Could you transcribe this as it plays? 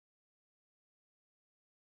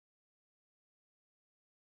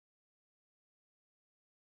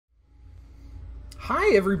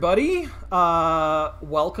Hi, everybody.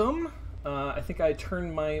 Welcome. I think I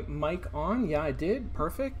turned my mic on. Yeah, I did.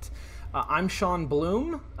 Perfect. I'm Sean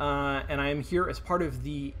Bloom, and I am here as part of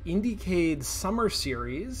the IndieCade Summer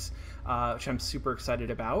Series, which I'm super excited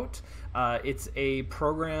about. It's a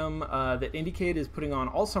program that IndieCade is putting on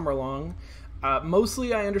all summer long.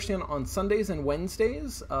 Mostly, I understand, on Sundays and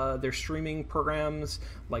Wednesdays. They're streaming programs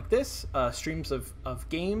like this, streams of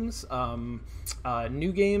games,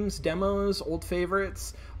 new games, demos, old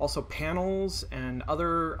favorites, also panels and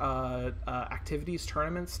other activities,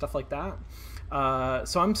 tournaments, stuff like that.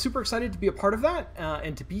 So I'm super excited to be a part of that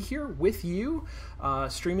and to be here with you,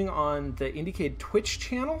 streaming on the IndieCade Twitch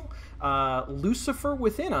channel. Lucifer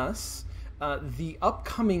Within Us, the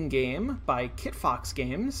upcoming game by Kitfox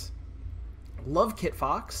Games. Love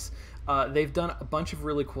Kitfox. They've done a bunch of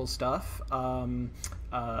really cool stuff. I'm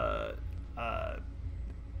trying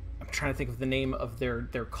to think of the name of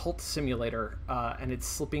their cult simulator, and it's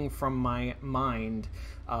slipping from my mind.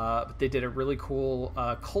 But they did a really cool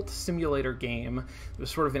cult simulator game. It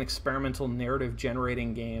was sort of an experimental narrative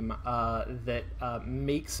generating game that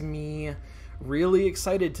makes me really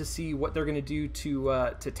excited to see what they're going to do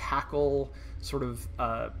to tackle sort of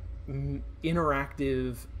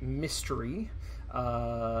interactive mystery.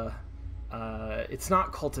 It's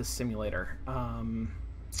not Cultist Simulator. I'm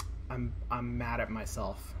mad at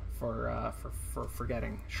myself for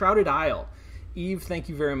forgetting. Shrouded Isle. Eve, thank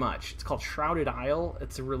you very much. It's called Shrouded Isle.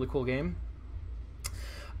 It's a really cool game.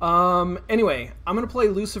 Anyway, I'm gonna play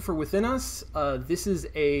Lucifer Within Us. This is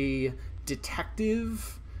a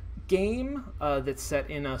detective game that's set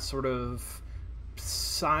in a sort of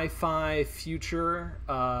sci-fi future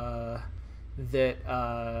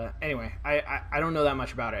anyway, I don't know that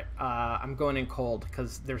much about it. I'm going in cold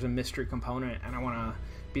because there's a mystery component and I want to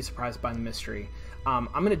be surprised by the mystery. I'm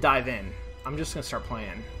gonna dive in. I'm just gonna start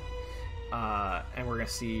playing, and we're gonna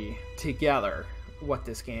see together what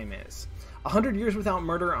this game is. 100 years without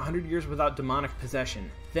murder, 100 years without demonic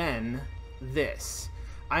possession, then this.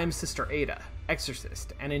 I am Sister Ada,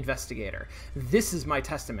 exorcist and investigator. This is my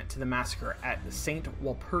testament to the massacre at St.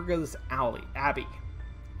 Walpurga's Abbey.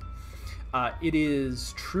 It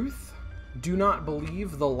is truth. Do not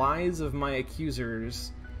believe the lies of my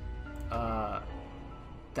accusers.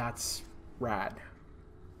 That's rad.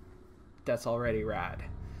 That's already rad.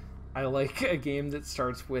 I like a game that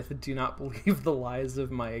starts with do not believe the lies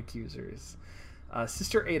of my accusers.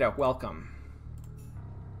 Sister Ada, welcome.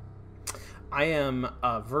 I am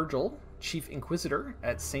Virgil, Chief Inquisitor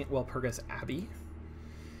at St. Walpurga's Abbey.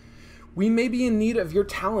 We may be in need of your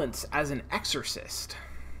talents as an exorcist.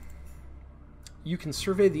 You can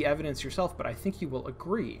survey the evidence yourself, but I think you will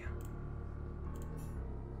agree.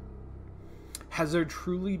 Has there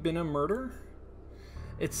truly been a murder?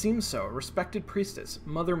 It seems so. A respected priestess,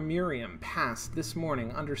 Mother Miriam, passed this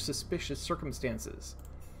morning under suspicious circumstances.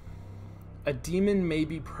 A demon may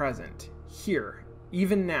be present, here,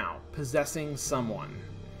 even now, possessing someone.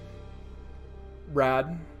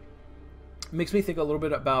 Rad. Makes me think a little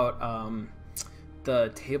bit about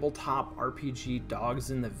the tabletop RPG Dogs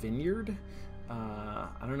in the Vineyard.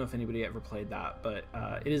 I don't know if anybody ever played that, but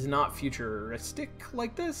it is not futuristic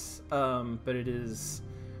like this, but it is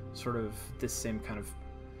sort of this same kind of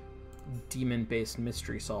demon-based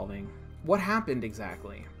mystery solving. What happened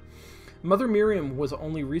exactly? Mother Miriam was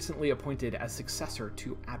only recently appointed as successor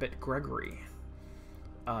to Abbot Gregory.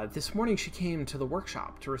 This morning she came to the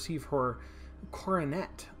workshop to receive her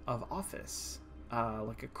coronet of office,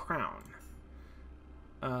 like a crown.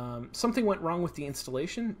 Something went wrong with the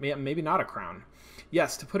installation? Maybe not a crown.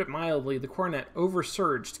 Yes, to put it mildly, the coronet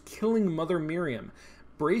oversurged, killing Mother Miriam.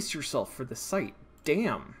 Brace yourself for the sight.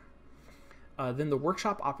 Damn. Then the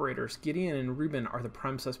workshop operators, Gideon and Reuben, are the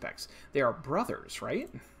prime suspects. They are brothers, right?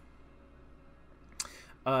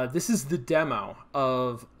 This is the demo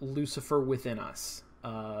of Lucifer Within Us.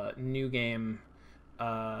 New game.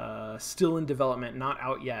 Still in development, not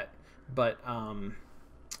out yet, but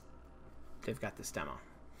they've got this demo.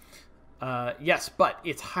 Yes, but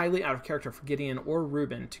it's highly out of character for Gideon or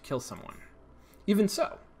Reuben to kill someone. Even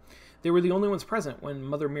so, they were the only ones present when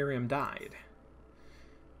Mother Miriam died.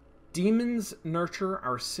 Demons nurture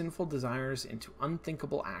our sinful desires into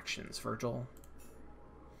unthinkable actions, Virgil.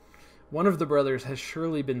 One of the brothers has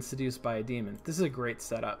surely been seduced by a demon. This is a great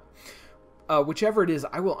setup. Whichever it is,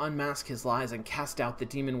 I will unmask his lies and cast out the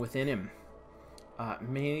demon within him.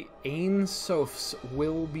 May Ein Sof's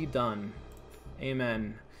will be done.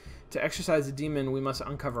 Amen. To exorcise the demon, we must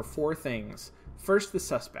uncover 4 things. First, the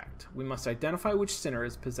suspect. We must identify which sinner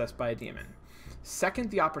is possessed by a demon. Second,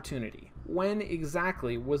 the opportunity. When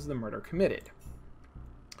exactly was the murder committed?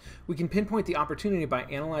 We can pinpoint the opportunity by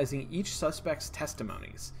analyzing each suspect's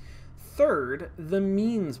testimonies. Third, the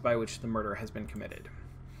means by which the murder has been committed.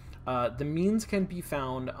 The means can be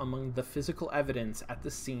found among the physical evidence at the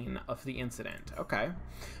scene of the incident. Okay.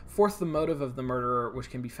 Fourth, the motive of the murderer, which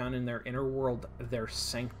can be found in their inner world, their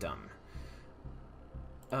sanctum.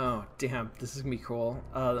 Oh, damn. This is going to be cool.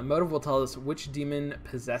 The motive will tell us which demon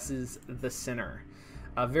possesses the sinner.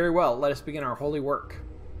 Very well. Let us begin our holy work.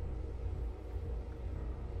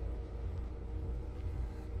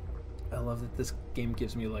 I love that this game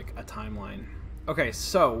gives me, like, a timeline. Okay,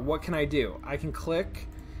 so what can I do? I can click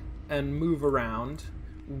and move around,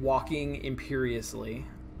 walking imperiously,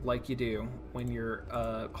 like you do when you're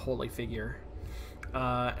a holy figure.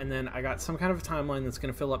 And then I got some kind of a timeline that's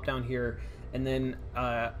going to fill up down here. And then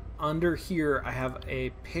under here, I have a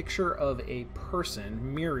picture of a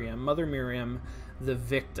person, Miriam, Mother Miriam, the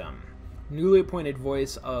victim. Newly appointed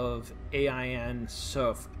voice of Ain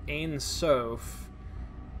Soph. Ain Soph.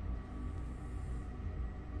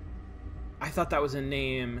 I thought that was a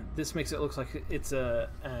name. This makes it look like it's an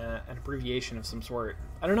abbreviation of some sort.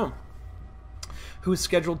 I don't know. Who is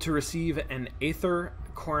scheduled to receive an aether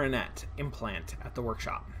coronet implant at the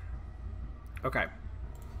workshop. Okay.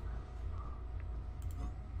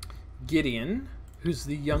 Gideon, who's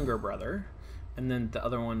the younger brother, and then the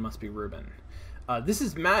other one must be Reuben. This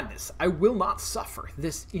is madness. I will not suffer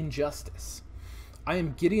this injustice. I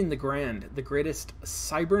am Gideon the Grand, the greatest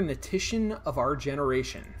cybernetician of our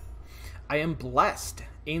generation. I am blessed.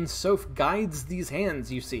 Ain Soph guides these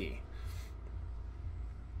hands, you see.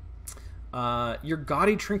 Your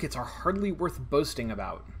gaudy trinkets are hardly worth boasting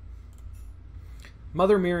about.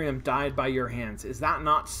 Mother Miriam died by your hands. Is that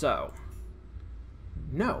not so?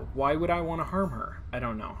 No. Why would I want to harm her? I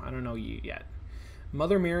don't know. I don't know you yet.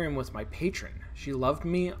 Mother Miriam was my patron. She loved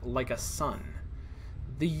me like a son.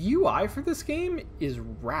 The UI for this game is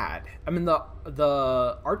rad. I mean,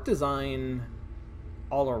 the art design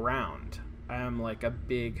all around, I am like a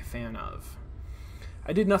big fan of.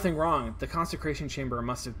 I did nothing wrong. The consecration chamber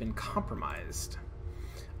must have been compromised.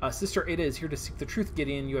 Sister Ada is here to seek the truth,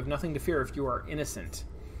 Gideon. You have nothing to fear if you are innocent.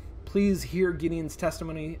 Please hear Gideon's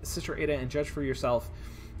testimony, Sister Ada, and judge for yourself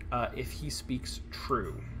if he speaks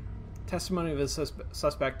true. Testimony of a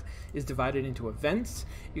suspect is divided into events.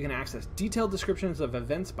 You can access detailed descriptions of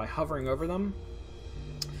events by hovering over them.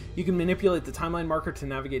 You can manipulate the timeline marker to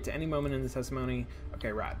navigate to any moment in the testimony.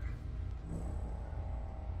 Okay, rad.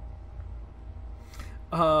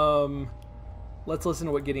 Let's listen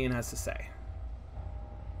to what Gideon has to say.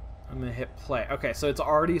 I'm going to hit play. Okay, so it's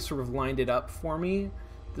already sort of lined it up for me.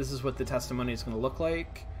 This is what the testimony is going to look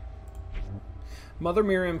like. Mother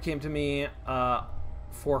Miriam came to me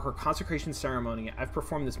for her consecration ceremony. I've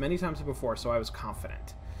performed this many times before, so I was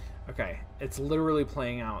confident. Okay, it's literally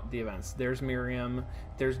playing out the events. There's Miriam,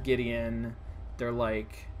 there's Gideon. They're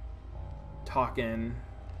like talking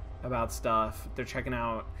about stuff. They're checking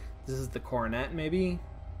out. This is the coronet, maybe.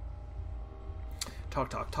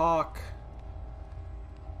 Talk.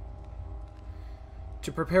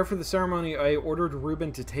 To prepare for the ceremony, I ordered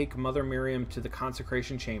Reuben to take Mother Miriam to the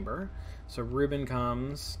consecration chamber. So Reuben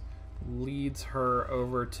comes, leads her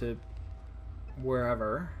over to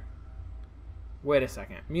wherever. Wait a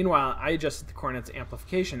second. Meanwhile, I adjusted the coronet's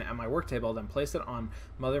amplification at my work table, then placed it on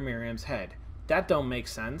Mother Miriam's head. That don't make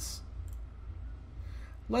sense.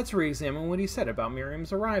 Let's re-examine what he said about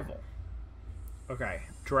Miriam's arrival. Okay.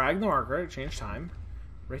 Drag the marker to change time.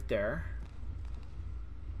 Right there.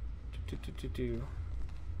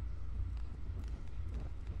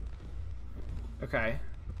 Okay.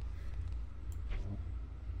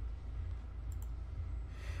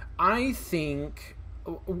 I think...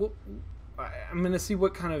 I'm going to see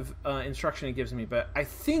what kind of instruction it gives me, but I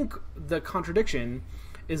think the contradiction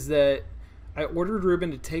is that I ordered Reuben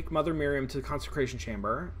to take Mother Miriam to the consecration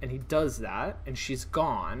chamber, and he does that, and she's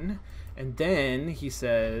gone, and then he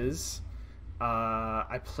says,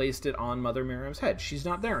 I placed it on Mother Miriam's head. She's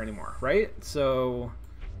not there anymore, right? So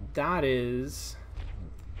that is...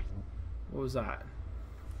 What was that?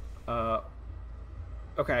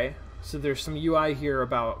 Okay, so there's some UI here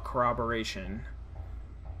about corroboration.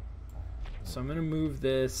 So I'm going to move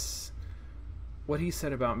this. What he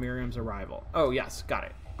said about Miriam's arrival. Oh, yes, got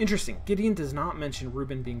it. Interesting. Gideon does not mention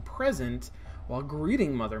Reuben being present while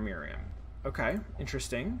greeting Mother Miriam. Okay,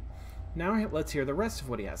 interesting. Now let's hear the rest of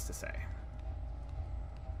what he has to say.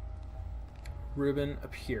 Reuben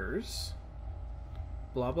appears.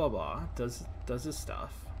 Blah, blah, blah. Does his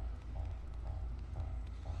stuff.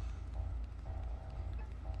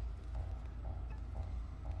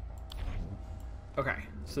 Okay,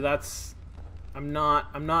 so that's... I'm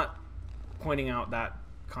not pointing out that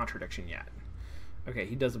contradiction yet. Okay,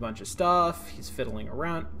 he does a bunch of stuff. He's fiddling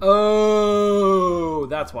around. Oh,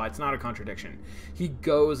 that's why. It's not a contradiction. He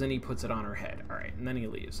goes and he puts it on her head. All right, and then he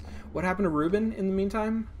leaves. What happened to Ruben in the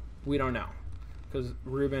meantime? We don't know. Because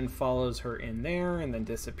Ruben follows her in there and then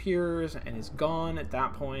disappears and is gone at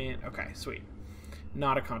that point. Okay, sweet.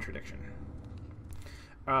 Not a contradiction.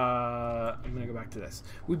 I'm going to go back to this.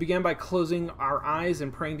 We began by closing our eyes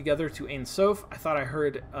and praying together to Ein Sof. I thought I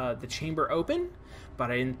heard the chamber open,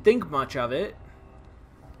 but I didn't think much of it.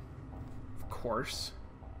 Of course.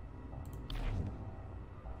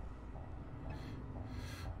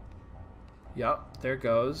 Yep, there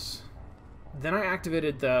goes. Then I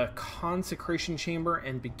activated the consecration chamber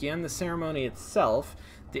and began the ceremony itself.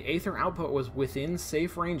 The aether output was within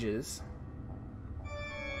safe ranges.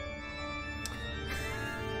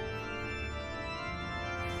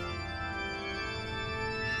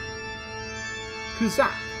 Who's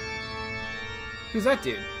that? Who's that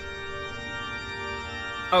dude?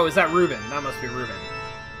 Oh, is that Ruben? That must be Ruben.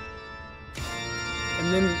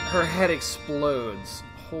 And then her head explodes.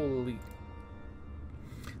 Holy...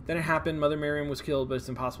 Then it happened. Mother Miriam was killed, but it's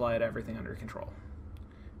impossible. I had everything under control.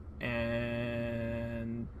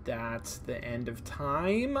 And that's the end of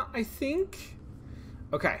time, I think.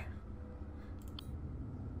 Okay.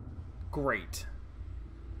 Great.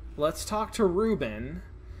 Let's talk to Ruben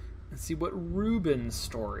and see what Ruben's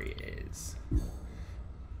story is.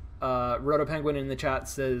 Roto Penguin in the chat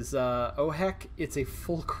says, oh heck, it's a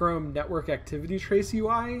full Chrome network activity trace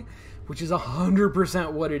UI, which is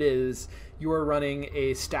 100% what it is. You are running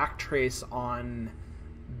a stack trace on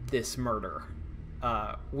this murder,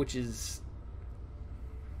 which is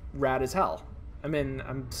rad as hell. I mean,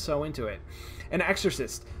 I'm so into it. An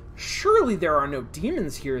exorcist. Surely there are no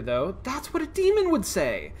demons here, though. That's what a demon would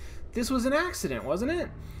say. This was an accident, wasn't it?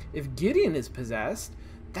 If Gideon is possessed,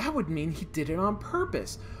 that would mean he did it on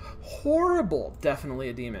purpose. Horrible. Definitely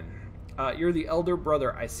a demon. You're the elder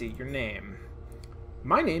brother, I see. Your name.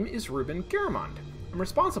 My name is Ruben Garamond. I'm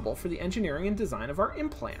responsible for the engineering and design of our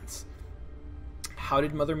implants. How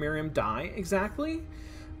did Mother Miriam die, exactly?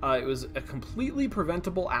 It was a completely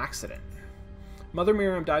preventable accident. Mother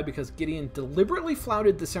Miriam died because Gideon deliberately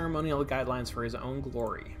flouted the ceremonial guidelines for his own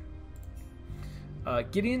glory.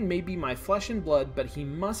 Gideon may be my flesh and blood, but he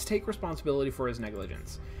must take responsibility for his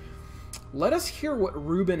negligence. Let us hear what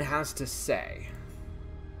Ruben has to say.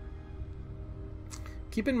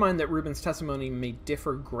 Keep in mind that Ruben's testimony may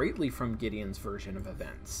differ greatly from Gideon's version of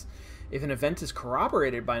events. If an event is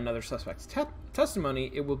corroborated by another suspect's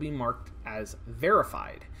testimony, it will be marked as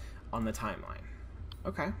verified on the timeline.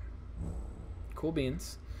 Okay. Cool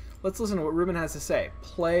beans. Let's listen to what Ruben has to say.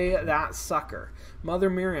 Play that sucker. Mother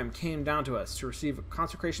Miriam came down to us to receive a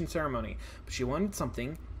consecration ceremony, but she wanted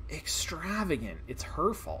something extravagant. It's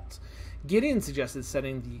her fault. Gideon suggested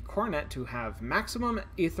setting the coronet to have maximum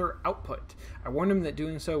aether output. I warned him that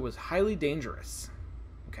doing so was highly dangerous.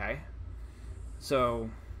 Okay.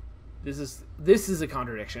 So this is a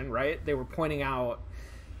contradiction, right? They were pointing out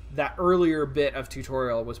that earlier bit of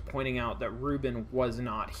tutorial was pointing out that Ruben was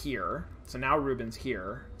not here. So now Ruben's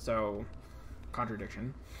here. So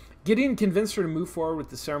contradiction. Gideon convinced her to move forward with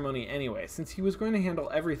the ceremony anyway. Since he was going to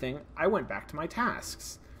handle everything, I went back to my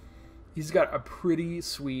tasks. He's got a pretty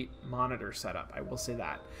sweet monitor setup, I will say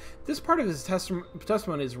that. This part of his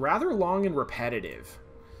testimony is rather long and repetitive.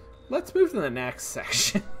 Let's move to the next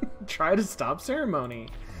section. Try to stop ceremony.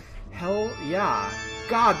 Hell yeah.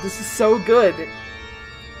 God, this is so good.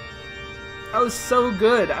 That was so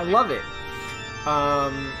good. I love it.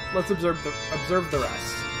 Let's observe the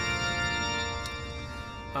rest.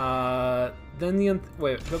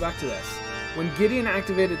 Wait, go back to this. When Gideon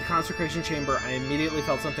activated the consecration chamber, I immediately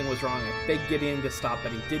felt something was wrong. I begged Gideon to stop,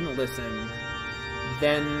 but he didn't listen.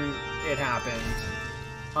 Then it happened.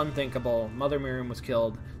 Unthinkable. Mother Miriam was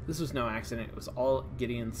killed. This was no accident. It was all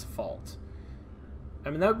Gideon's fault. I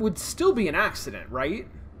mean, that would still be an accident, right?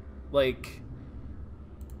 Like,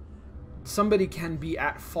 somebody can be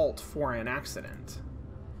at fault for an accident.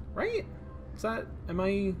 Right? Do I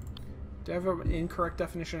have an incorrect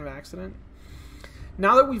definition of accident?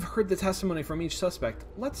 Now that we've heard the testimony from each suspect,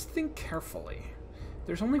 let's think carefully.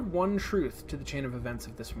 There's only one truth to the chain of events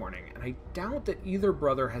of this morning, and I doubt that either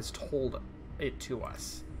brother has told it to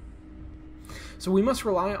us. So we must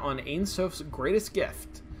rely on Ein Sof's greatest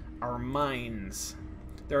gift, our minds.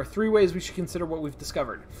 There are three ways we should consider what we've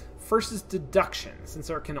discovered. First is deduction. Since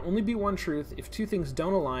there can only be one truth, if two things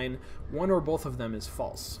don't align, one or both of them is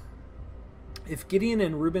false. If Gideon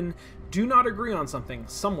and Ruben do not agree on something,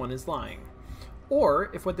 someone is lying.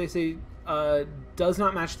 Or, if what they say does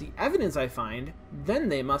not match the evidence I find, then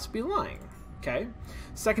they must be lying. Okay?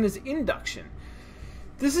 Second is induction.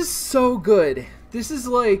 This is so good. This is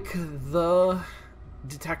like the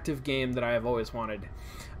detective game that I have always wanted.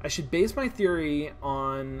 I should base my theory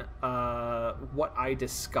on what I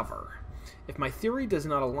discover. If my theory does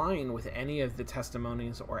not align with any of the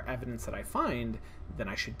testimonies or evidence that I find, then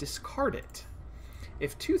I should discard it.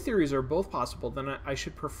 If two theories are both possible, then I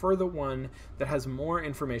should prefer the one that has more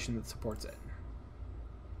information that supports it.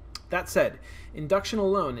 That said, induction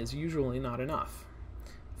alone is usually not enough.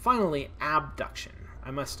 Finally, abduction. I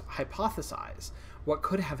must hypothesize what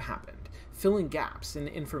could have happened, filling gaps in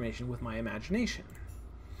information with my imagination.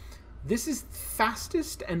 This is the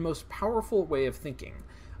fastest and most powerful way of thinking,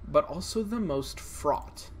 but also the most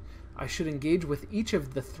fraught. I should engage with each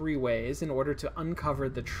of the three ways in order to uncover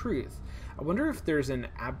the truth. I wonder if there's an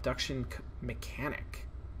abduction mechanic,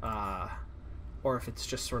 or if it's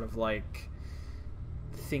just sort of like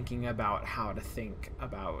thinking about how to think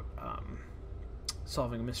about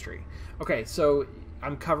solving a mystery. Okay, so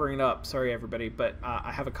I'm covering it up. Sorry, everybody, but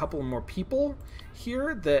I have a couple more people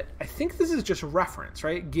here that I think this is just reference,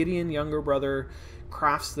 right? Gideon, younger brother,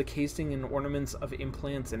 crafts the casing and ornaments of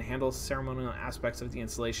implants and handles ceremonial aspects of the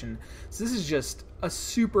installation. So this is just a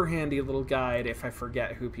super handy little guide if I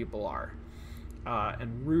forget who people are.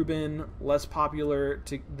 And Reuben, less popular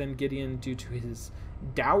than Gideon due to his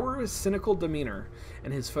dour, cynical demeanor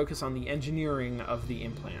and his focus on the engineering of the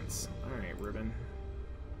implants. All right, Reuben.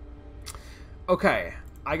 Okay,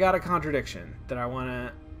 I got a contradiction that I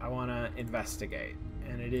wanna investigate,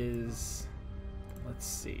 and it is, let's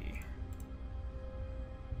see.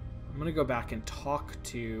 I'm gonna go back and talk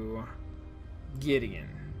to Gideon.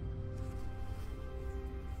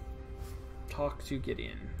 Talk to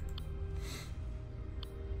Gideon.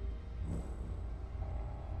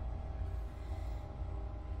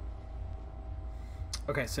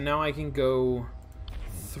 Okay, so now I can go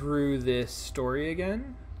through this story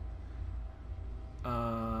again.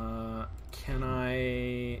 Can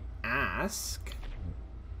I ask?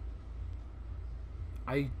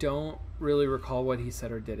 I don't really recall what he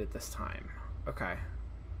said or did at this time. Okay.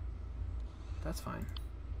 That's fine.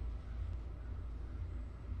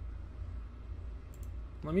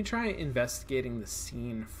 Let me try investigating the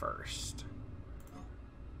scene first.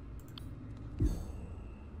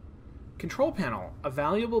 Control panel, a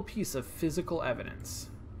valuable piece of physical evidence.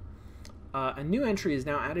 A new entry is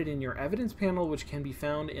now added in your evidence panel, which can be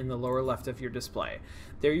found in the lower left of your display.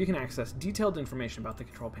 There you can access detailed information about the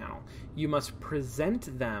control panel. You must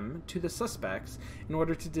present them to the suspects in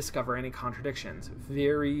order to discover any contradictions.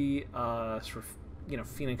 Very sort of, you know,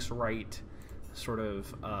 Phoenix Wright sort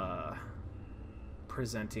of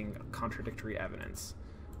presenting contradictory evidence.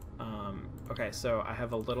 Okay, so I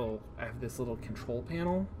have this little control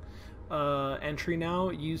panel entry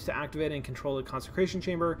now, used to activate and control the consecration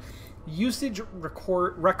chamber. Usage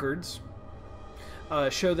records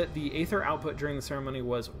show that the aether output during the ceremony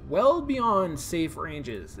was well beyond safe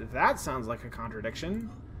ranges. That sounds like a contradiction.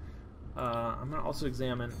 I'm going to also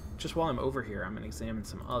examine, just while I'm over here, I'm going to examine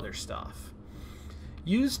some other stuff.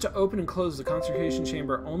 Used to open and close the consecration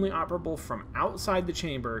chamber, only operable from outside the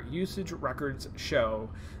chamber, usage records show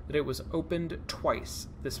that it was opened twice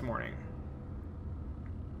this morning.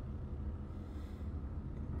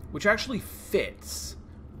 Which actually fits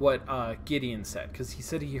what Gideon said, because he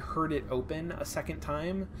said he heard it open a second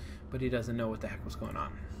time, but he doesn't know what the heck was going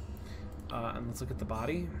on. And let's look at the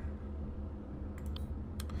body.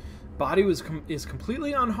 Body is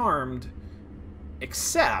completely unharmed,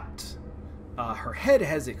 except her head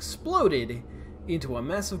has exploded into a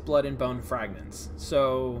mess of blood and bone fragments.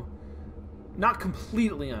 So, not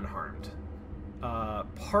completely unharmed.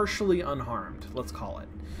 Partially unharmed, let's call it.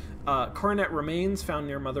 Coronet remains found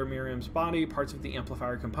near Mother Miriam's body. Parts of the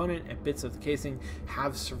amplifier component and bits of the casing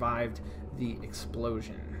have survived the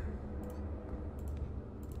explosion.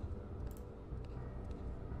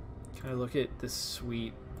 Can I look at this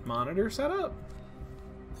sweet monitor setup?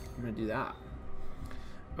 I'm going to do that.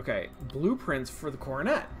 Okay, blueprints for the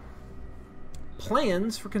coronet.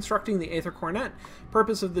 Plans for constructing the aether coronet.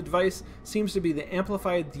 Purpose of the device seems to be to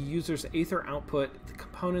amplify the user's aether output. The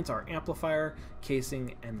components are amplifier,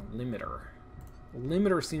 casing, and limiter.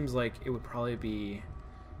 Limiter seems like it would probably be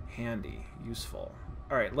handy, useful.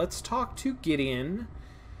 All right, let's talk to Gideon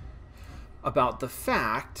about the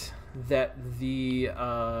fact that the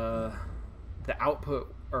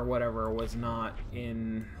output or whatever was not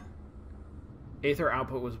in... Aether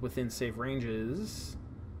output was within safe ranges.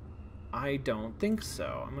 I don't think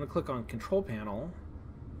so. I'm going to click on control panel.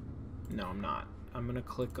 No, I'm not. I'm going to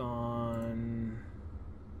click on...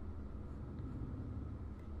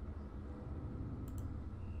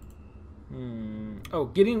 Oh,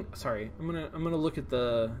 Gideon. Sorry, I'm gonna look at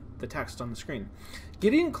the text on the screen.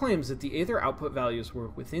 Gideon claims that the Aether output values were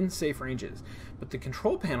within safe ranges, but the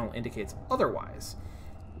control panel indicates otherwise.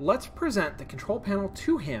 Let's present the control panel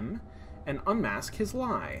to him and unmask his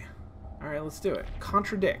lie. All right, let's do it.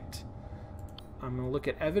 Contradict. I'm gonna look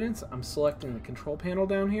at evidence. I'm selecting the control panel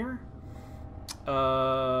down here.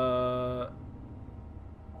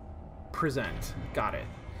 Present. Got it.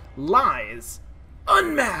 Lies.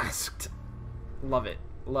 Unmasked. Love it.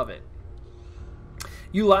 Love it.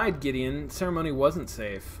 You lied, Gideon. Ceremony wasn't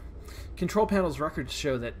safe. Control panel's records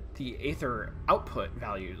show that the Aether output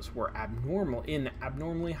values were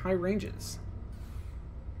abnormally high ranges.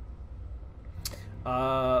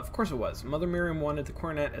 Of course it was. Mother Miriam wanted the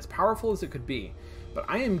coronet as powerful as it could be. But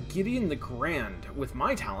I am Gideon the Grand. With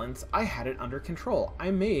my talents, I had it under control.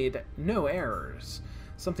 I made no errors.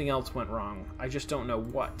 Something else went wrong. I just don't know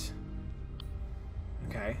what.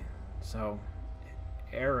 Okay, so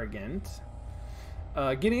arrogant.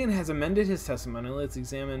 Gideon has amended his testimony. Let's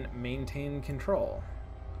examine maintain control.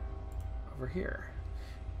 Over here.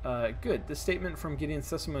 Good. This statement from Gideon's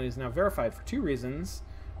testimony is now verified for 2 reasons.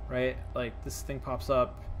 Right? Like, this thing pops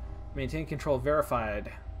up. Maintain control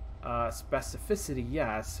verified. Specificity,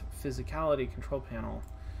 yes. Physicality, control panel.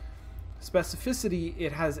 Specificity,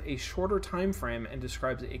 it has a shorter time frame and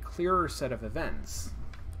describes a clearer set of events.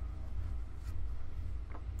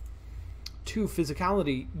 2.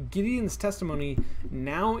 Physicality. Gideon's testimony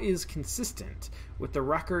now is consistent with the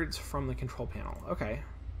records from the control panel. Okay.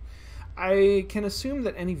 I can assume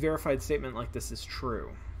that any verified statement like this is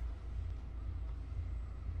true.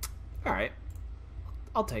 Alright.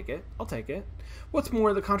 I'll take it. I'll take it. What's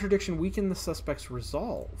more, the contradiction weakened the suspect's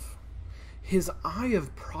resolve. His eye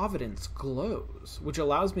of providence glows, which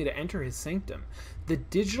allows me to enter his sanctum, the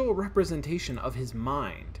digital representation of his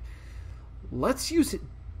mind. Let's use it.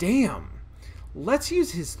 Damn! Let's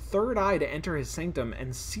use his third eye to enter his sanctum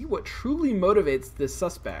and see what truly motivates this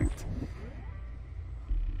suspect.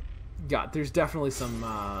 Yeah, there's definitely some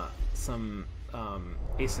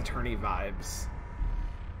Ace Attorney vibes.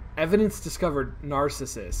 Evidence discovered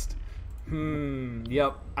narcissist.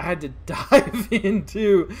 Yep. I had to dive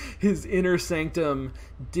into his inner sanctum,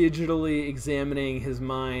 digitally examining his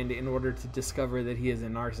mind in order to discover that he is a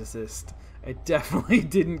narcissist. I definitely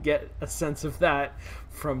didn't get a sense of that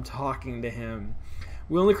from talking to him.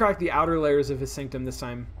 We only cracked the outer layers of his sanctum this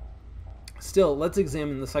time. Still, let's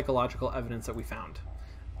examine the psychological evidence that we found.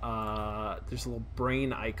 There's a little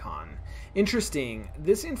brain icon. Interesting.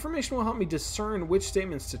 This information will help me discern which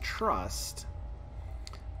statements to trust.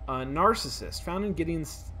 Narcissist, found in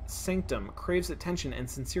Gideon's sanctum, craves attention and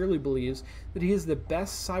sincerely believes that he is the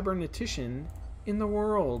best cybernetician in the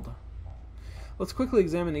world. Let's quickly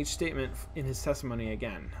examine each statement in his testimony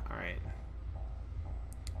again. All right.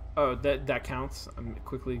 Oh, that counts. I'm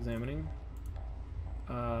quickly examining.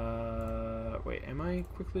 Wait, am I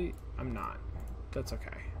quickly? I'm not. That's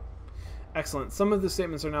okay. Excellent. Some of the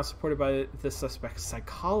statements are now supported by the suspect's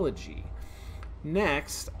psychology.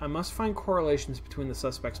 Next, I must find correlations between the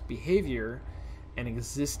suspect's behavior and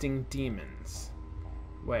existing demons.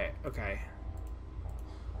 Wait, okay.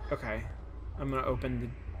 Okay. I'm going to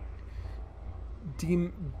open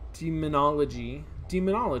the demonology.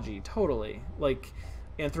 Demonology, totally. Like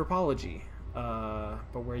anthropology.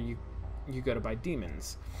 But where you go to buy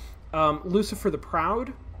demons. Lucifer the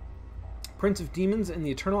Proud, Prince of Demons and the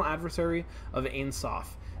eternal adversary of Ein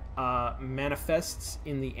Sof. Manifests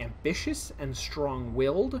in the ambitious and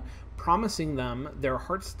strong-willed, promising them their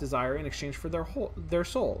heart's desire in exchange for their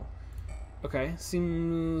soul. Okay,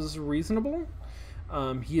 seems reasonable.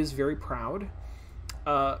 He is very proud.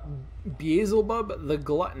 Beelzebub the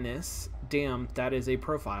Gluttonous, damn, that is a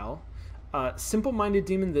profile. Simple-minded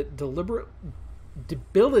demon that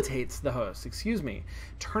debilitates the host,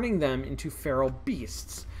 turning them into feral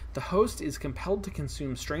beasts. The host is compelled to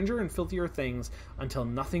consume stranger and filthier things until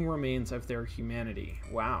nothing remains of their humanity.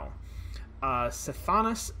 Wow.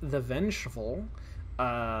 Cephanus the Vengeful,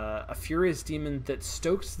 a furious demon that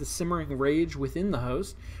stokes the simmering rage within the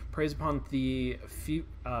host, preys upon the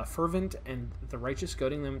fervent and the righteous,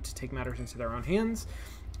 goading them to take matters into their own hands.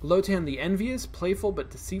 Lotan the Envious, playful but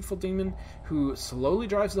deceitful demon who slowly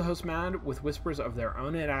drives the host mad with whispers of their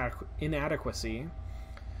own inadequacy.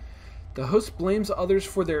 The host blames others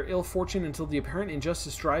for their ill fortune until the apparent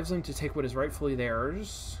injustice drives them to take what is rightfully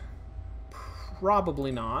theirs.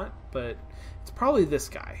 Probably not, but it's probably this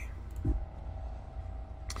guy.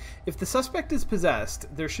 If the suspect is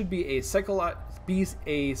possessed, there should be a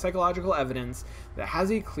psychological evidence that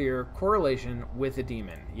has a clear correlation with a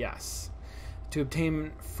demon. Yes. To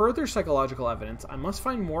obtain further psychological evidence, I must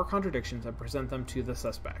find more contradictions and present them to the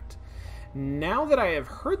suspect. Now that I have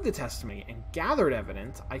heard the testimony and gathered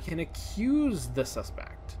evidence, I can accuse the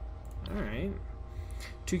suspect. All right.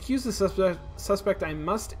 To accuse the suspect, I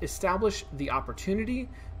must establish the opportunity,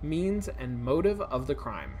 means, and motive of the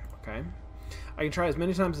crime. Okay. I can try as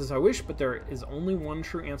many times as I wish, but there is only one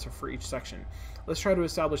true answer for each section. Let's try to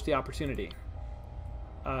establish the opportunity.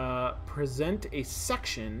 Present a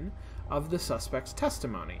section of the suspect's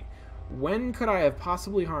testimony. When could I have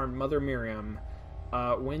possibly harmed Mother Miriam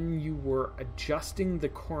when you were adjusting the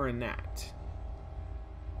coronet?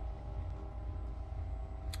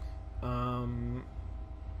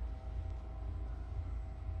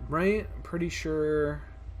 Right? I'm pretty sure...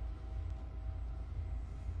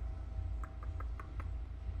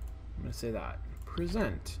 I'm going to say that.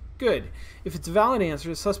 Present. Good. If it's a valid answer,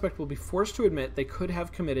 the suspect will be forced to admit they could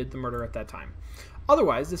have committed the murder at that time.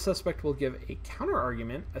 Otherwise, the suspect will give a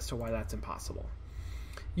counter-argument as to why that's impossible.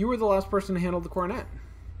 You were the last person to handle the coronet.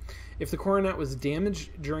 If the coronet was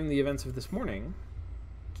damaged during the events of this morning,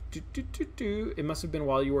 it must have been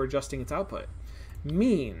while you were adjusting its output.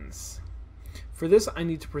 Means. For this, I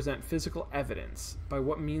need to present physical evidence. By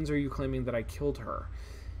what means are you claiming that I killed her?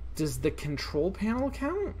 Does the control panel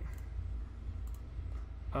count?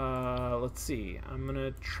 Let's see. I'm going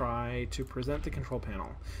to try to present the control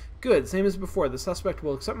panel. Good. Same as before. The suspect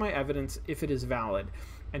will accept my evidence if it is valid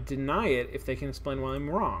and deny it if they can explain why I'm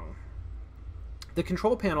wrong. The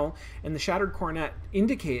control panel and the shattered coronet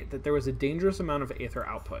indicate that there was a dangerous amount of aether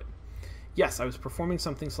output. Yes, I was performing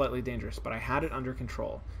something slightly dangerous, but I had it under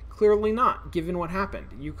control. Clearly not, given what happened.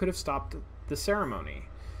 You could have stopped the ceremony.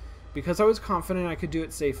 Because I was confident I could do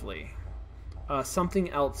it safely.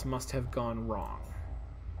 Something else must have gone wrong.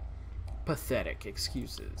 Pathetic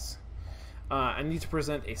excuses. I need to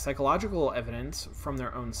present a psychological evidence from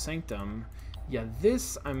their own sanctum. Yeah,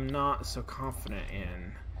 this I'm not so confident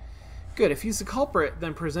in. Good, if he's the culprit,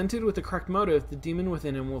 then presented with the correct motive, the demon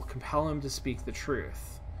within him will compel him to speak the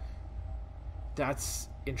truth. That's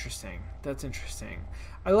interesting. That's interesting.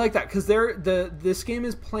 I like that, because this game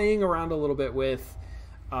is playing around a little bit with,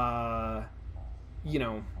 you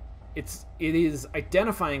know, it is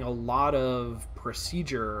identifying a lot of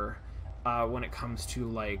procedure when it comes to,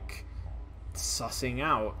 like, sussing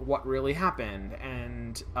out what really happened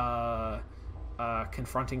and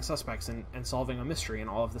confronting suspects and solving a mystery and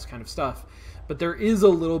all of this kind of stuff. But there is a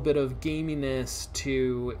little bit of gaminess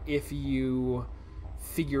to, if you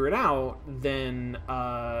figure it out, then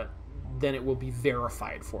it will be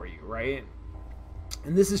verified for you, right?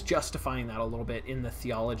 And this is justifying that a little bit in the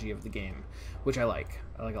theology of the game, which I like.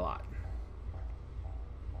 I like a lot.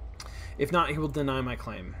 If not, he will deny my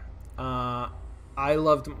claim. I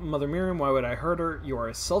loved Mother Miriam. Why would I hurt her? You are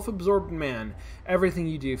a self-absorbed man. Everything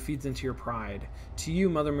you do feeds into your pride. To you,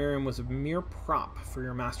 Mother Miriam was a mere prop for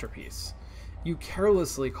your masterpiece. You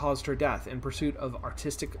carelessly caused her death in pursuit of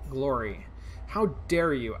artistic glory. How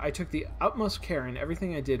dare you? I took the utmost care in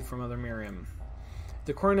everything I did for Mother Miriam.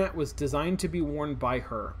 The coronet was designed to be worn by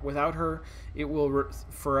her. Without her, it will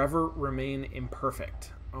forever remain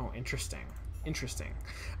imperfect. Oh, interesting. Interesting.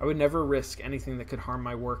 I would never risk anything that could harm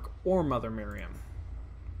my work or Mother Miriam.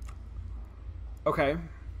 Okay.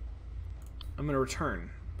 I'm going to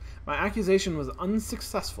return. My accusation was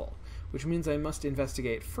unsuccessful, which means I must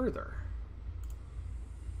investigate further.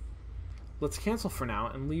 Let's cancel for now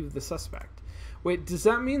and leave the suspect. Wait, does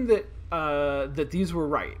that mean that that these were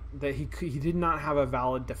right? That he did not have a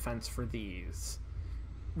valid defense for these?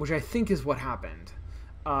 Which I think is what happened.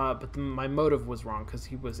 But my motive was wrong because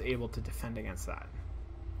he was able to defend against that.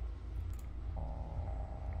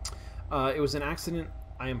 It was an accident.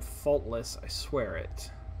 I am faultless. I swear it.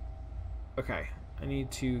 Okay. I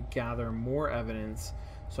need to gather more evidence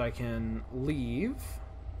so I can leave.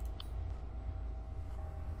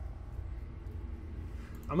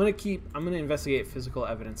 I'm going to investigate physical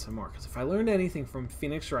evidence some more, because if I learned anything from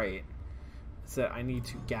Phoenix Wright, it's that I need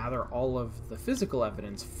to gather all of the physical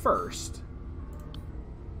evidence first,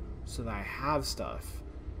 so that I have stuff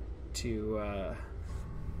to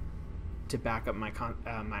back up my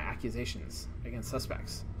my accusations against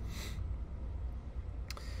suspects.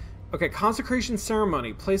 Okay, consecration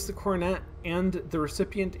ceremony. Place the coronet and the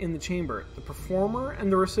recipient in the chamber. The performer and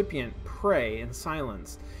the recipient pray in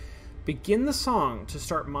silence. Begin the song to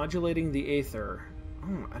start modulating the aether.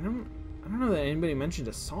 Oh, I don't know that anybody mentioned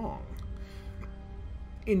a song.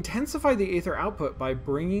 Intensify the aether output by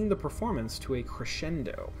bringing the performance to a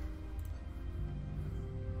crescendo.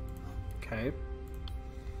 Okay.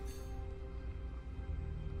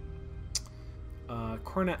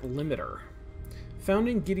 Coronet limiter. Found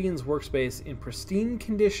in Gideon's workspace in pristine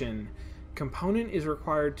condition, Component is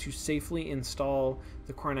required to safely install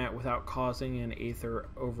the coronet without causing an aether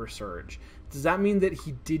oversurge. Does that mean that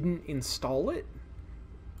he didn't install it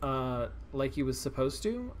like he was supposed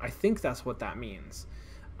to? I think that's what that means.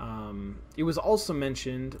 It was also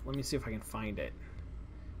mentioned, let me see if I can find it,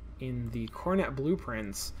 in the coronet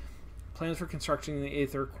blueprints, plans for constructing the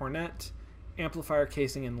aether coronet, amplifier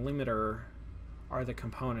casing, and limiter are the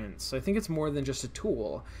components. So I think it's more than just a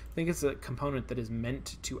tool. I think it's a component that is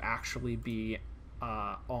meant to actually be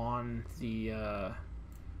on the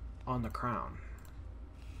crown.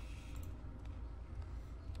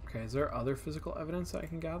 Okay, is there other physical evidence that I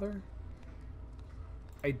can gather?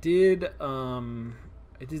 I did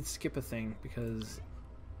skip a thing because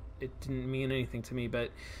it didn't mean anything to me,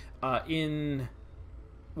 but in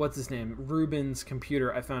what's his name, Ruben's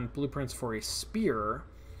computer, I found blueprints for a spear,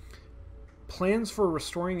 plans for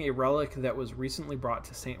restoring a relic that was recently brought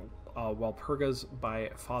to St. Walpurga's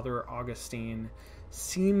by Father Augustine.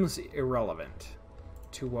 Seems irrelevant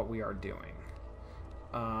to what we are doing.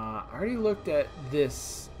 I already looked at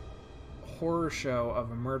this horror show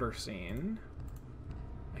of a murder scene.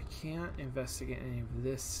 I can't investigate any of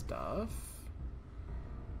this stuff.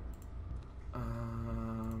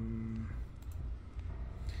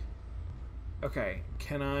 Okay,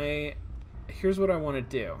 can I... Here's what I want to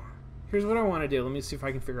do. Let me see if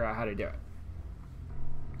I can figure out how to do it.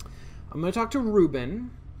 I'm going to talk to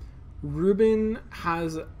Ruben. Ruben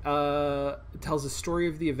has tells a story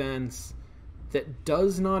of the events that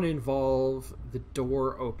does not involve the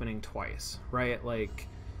door opening twice, right? Like,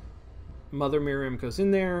 Mother Miriam goes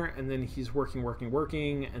in there, and then he's working,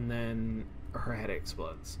 and then her head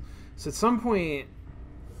explodes. So at some point,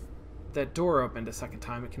 that door opened a second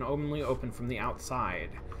time. It can only open from the outside.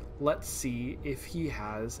 Let's see if he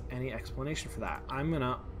has any explanation for that. I'm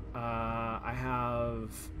gonna, I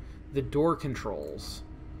have the door controls,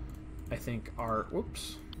 I think are,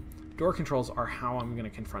 whoops. Door controls are how I'm gonna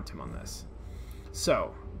confront him on this.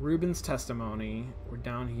 So, Ruben's testimony, we're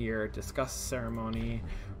down here, discuss ceremony,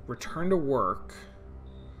 return to work.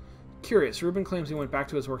 Curious, Ruben claims he went back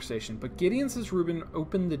to his workstation, but Gideon says Ruben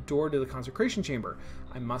opened the door to the consecration chamber.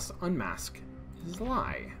 I must unmask his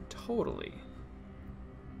lie. Totally.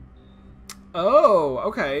 Oh,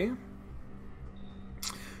 okay.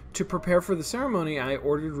 To prepare for the ceremony, I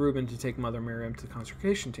ordered Ruben to take Mother Miriam to the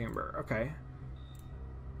consecration chamber. Okay.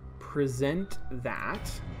 Present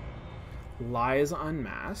that. Lies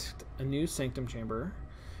unmasked. A new sanctum chamber.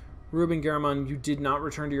 Ruben Garamond, you did not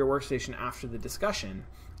return to your workstation after the discussion.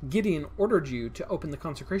 Gideon ordered you to open the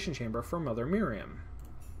consecration chamber for Mother Miriam.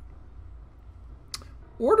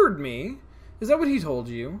 Ordered me? Is that what he told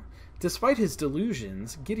you? Despite his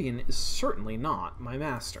delusions, Gideon is certainly not my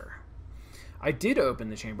master. I did open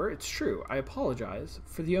the chamber, it's true. I apologize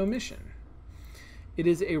for the omission. It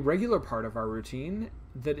is a regular part of our routine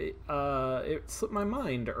that it slipped my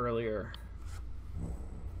mind earlier.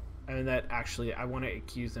 And that actually, I want to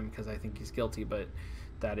accuse him because I think he's guilty, but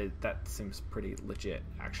that seems pretty legit,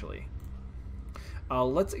 actually.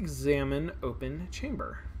 Let's examine open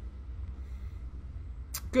chamber.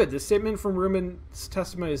 Good. This statement from Ruben's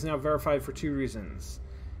testimony is now verified for 2 reasons.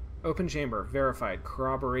 Open chamber, verified.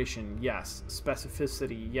 Corroboration, yes.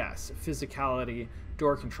 Specificity, yes. Physicality,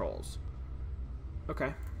 door controls.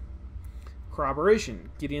 Okay. Corroboration.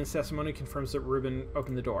 Gideon's testimony confirms that Ruben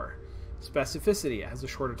opened the door. Specificity has a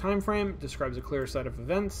shorter time frame, describes a clearer set of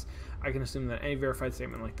events. I can assume that any verified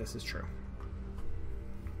statement like this is true.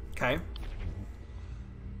 Okay.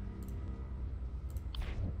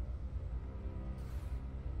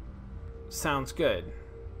 Sounds good.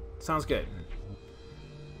 Sounds good.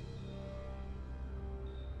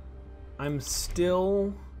 I'm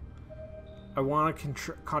still... I want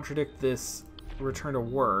to contradict this return to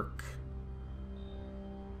work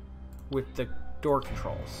with the door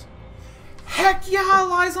controls. Heck yeah,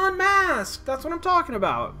 lies unmasked! That's what I'm talking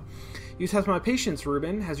about. You test my patience,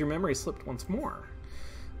 Ruben. Has your memory slipped once more?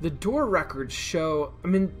 The door records show... I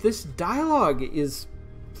mean, this dialogue is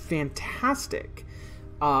fantastic.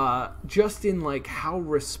 Just in, like, how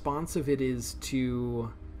responsive it is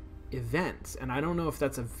to events. And I don't know if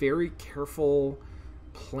that's a very careful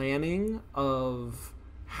planning of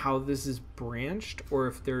how this is branched, or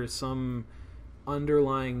if there's some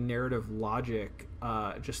underlying narrative logic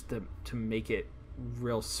just to make it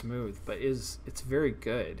real smooth, but it's very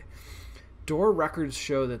good. Door records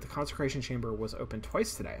show that the consecration chamber was open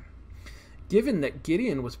twice today. Given that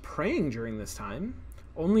Gideon was praying during this time,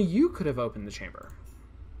 only you could have opened the chamber.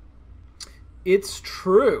 It's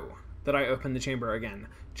true that I opened the chamber again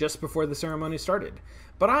just before the ceremony started,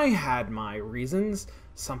 but I had my reasons.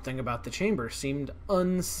 Something about the chamber seemed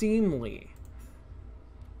unseemly.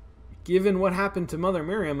 Given what happened to Mother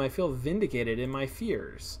Miriam, I feel vindicated in my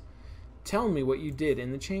fears. Tell me what you did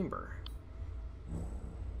in the chamber.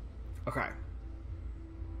 Okay.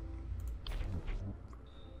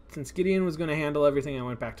 Since Gideon was going to handle everything, I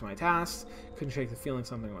went back to my tasks. Couldn't shake the feeling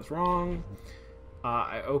something was wrong.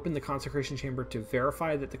 I opened the consecration chamber to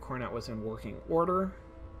verify that the coronet was in working order.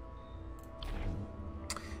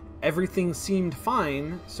 Everything seemed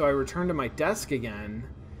fine, so I returned to my desk again.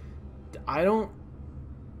 I don't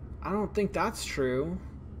think that's true.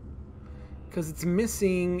 Because it's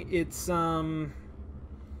missing its coronet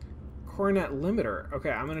limiter.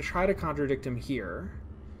 Okay, I'm going to try to contradict him here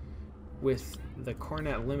with the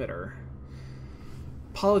coronet limiter.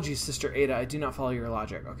 Apologies, Sister Ada. I do not follow your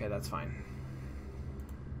logic. Okay, that's fine.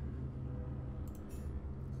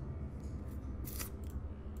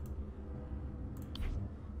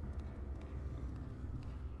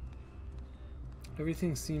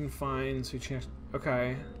 Everything seemed fine, so we changed...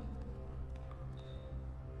 Okay.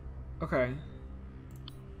 Okay.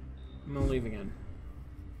 I'm gonna leave again.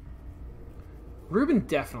 Ruben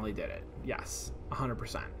definitely did it. Yes,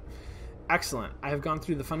 100%. Excellent. I have gone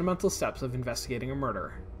through the fundamental steps of investigating a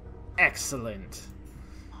murder. Excellent.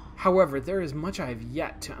 However, there is much I have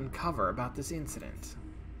yet to uncover about this incident.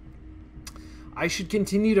 I should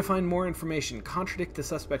continue to find more information, contradict the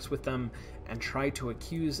suspects with them, and try to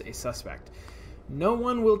accuse a suspect. No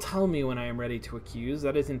one will tell me when I am ready to accuse.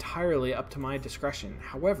 That is entirely up to my discretion.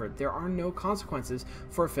 However, there are no consequences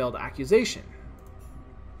for a failed accusation.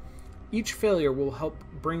 Each failure will help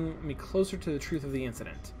bring me closer to the truth of the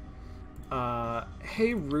incident.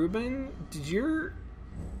 Hey, Ruben, did your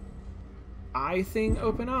eye thing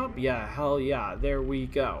open up? Yeah, hell yeah. There we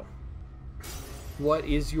go. What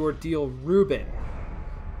is your deal, Ruben?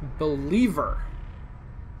 Believer.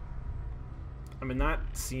 I mean, that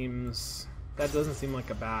doesn't seem like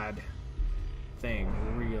a bad thing,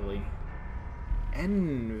 really.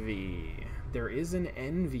 Envy. There is an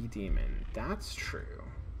envy demon. That's true.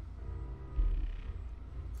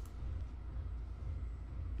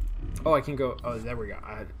 Oh, I can go... Oh, there we go.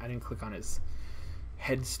 I didn't click on his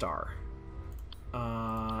head star.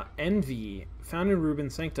 Envy. Found in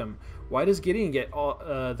Reuben's sanctum. Why does Gideon get all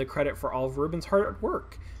the credit for all of Reuben's hard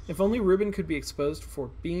work? If only Reuben could be exposed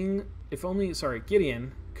for being... If only... Sorry,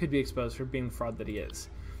 Gideon could be exposed for being the fraud that he is.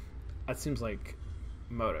 That seems like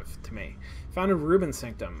motive to me. Found in Reuben's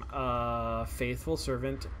sanctum. Faithful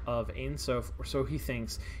servant of Ein Sof, or so he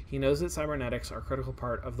thinks. He knows that cybernetics are a critical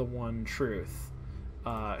part of the one truth.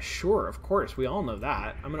 Sure, of course, we all know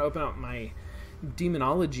that. I'm going to open up my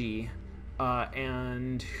demonology,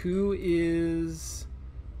 and who is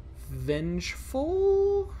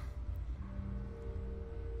vengeful?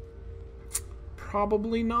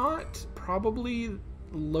 Probably not. Probably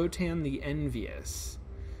Lotan the Envious.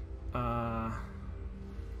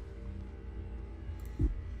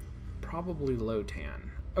 Probably Lotan.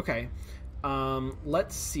 Okay.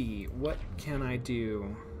 Let's see. What can I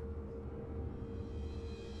do?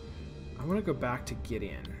 I want to go back to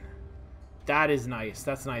Gideon. That is nice.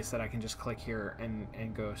 That's nice that I can just click here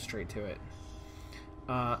and go straight to it.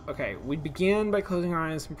 Okay, we began by closing our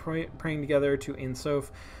eyes and praying together to Ein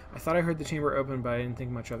Sof. I thought I heard the chamber open, but I didn't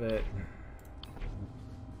think much of it.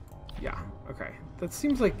 Yeah, okay. That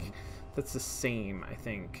seems like that's the same, I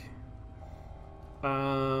think.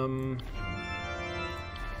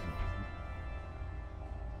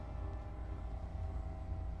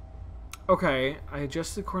 Okay, I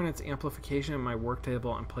adjusted the coordinates amplification in my work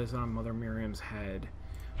table and placed it on Mother Miriam's head.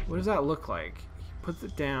 What does that look like? He puts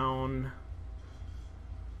it down.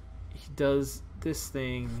 He does this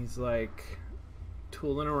thing. He's like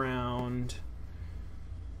tooling around.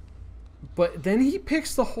 But then he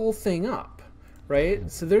picks the whole thing up, right?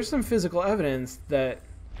 So there's some physical evidence that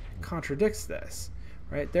contradicts this,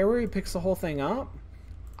 right? There where he picks the whole thing up,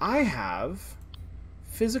 I have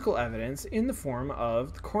physical evidence in the form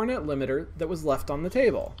of the coronet limiter that was left on the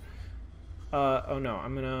table. Oh no,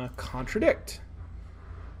 I'm gonna contradict.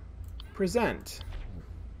 Present.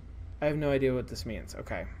 I have no idea what this means.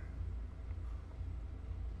 Okay.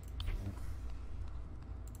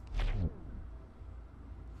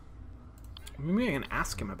 Maybe I can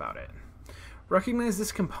ask him about it. Recognize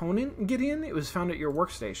this component, Gideon? It was found at your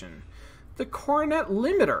workstation. The coronet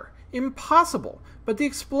limiter. Impossible. But the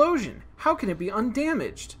explosion. How can it be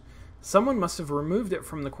undamaged? Someone must have removed it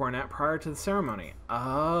from the coronet prior to the ceremony.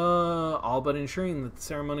 All but ensuring that the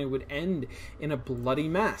ceremony would end in a bloody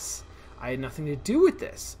mess. I had nothing to do with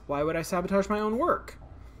this. Why would I sabotage my own work?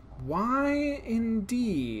 Why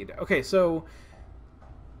indeed? Okay, so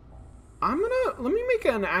let me make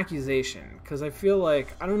an accusation, because I feel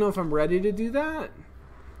like, I don't know if I'm ready to do that.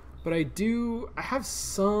 but I have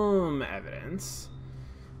some evidence.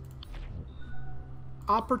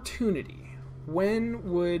 Opportunity.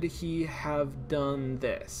 When would he have done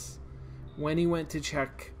this? When he went to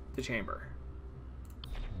check the chamber.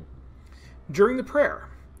 During the prayer,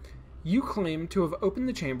 you claim to have opened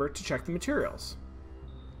the chamber to check the materials.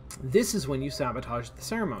 This is when you sabotaged the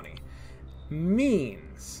ceremony.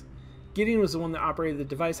 Means Gideon was the one that operated the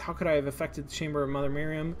device. How could I have affected the chamber of Mother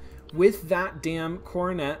Miriam? With that damn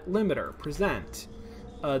coronet limiter. Present.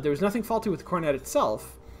 There was nothing faulty with the coronet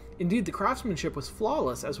itself. Indeed, the craftsmanship was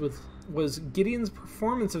flawless, as was Gideon's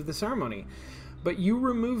performance of the ceremony. But you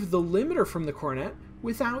removed the limiter from the coronet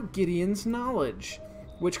without Gideon's knowledge,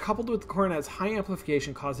 which, coupled with the coronet's high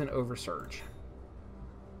amplification, caused an oversurge.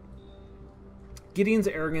 Gideon's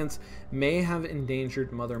arrogance may have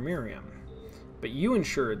endangered Mother Miriam, but you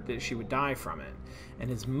ensured that she would die from it. And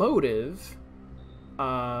his motive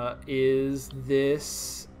is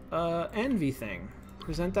this envy thing.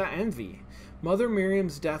 Present that envy. Mother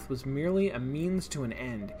Miriam's death was merely a means to an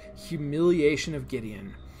end. Humiliation of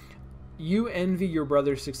Gideon. You envy your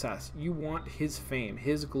brother's success. You want his fame,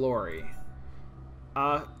 his glory.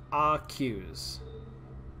 Accuse.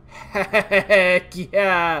 Heck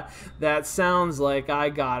yeah, that sounds like I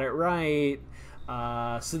got it right.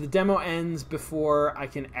 So the demo ends before I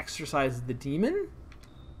can exorcise the demon.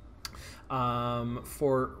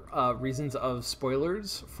 For reasons of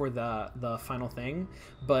spoilers for the final thing,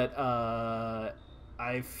 but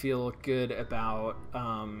I feel good about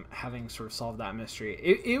having sort of solved that mystery.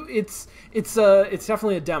 It's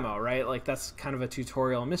definitely a demo, right? Like, that's kind of a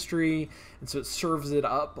tutorial mystery, and so it serves it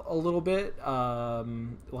up a little bit.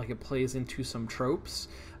 Like, it plays into some tropes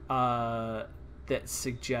that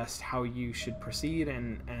suggest how you should proceed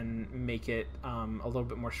and make it a little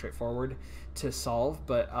bit more straightforward to solve.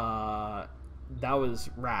 But that was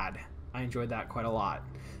rad. I enjoyed that quite a lot.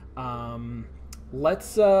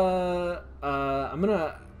 Let's I'm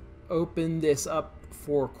gonna open this up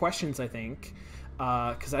for questions, I think,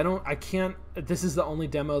 because I can't, this is the only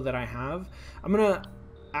demo that I have. I'm gonna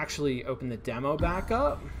actually open the demo back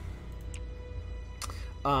up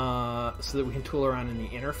so that we can tool around in the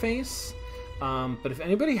interface. But if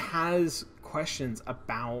anybody has questions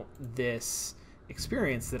about this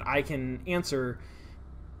experience that I can answer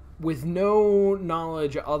with no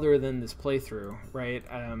knowledge other than this playthrough, right?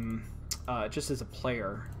 Just as a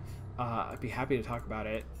player, I'd be happy to talk about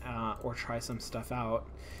it or try some stuff out.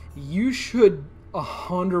 You should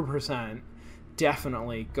 100%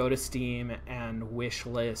 definitely go to Steam and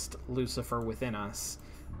wishlist Lucifer Within Us,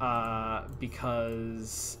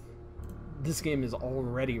 because this game is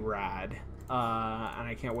already rad. And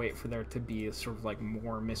I can't wait for there to be sort of like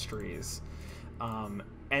more mysteries.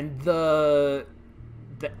 And the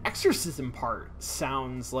exorcism part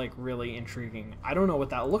sounds like really intriguing. I don't know what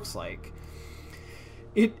that looks like.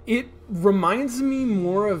 It reminds me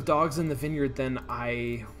more of Dogs in the Vineyard than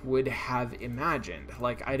I would have imagined.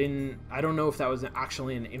 Like, I don't know if that was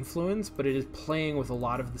actually an influence, but it is playing with a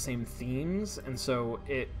lot of the same themes, and so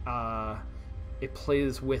it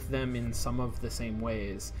plays with them in some of the same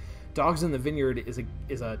ways. Dogs in the Vineyard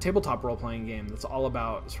is a tabletop role-playing game that's all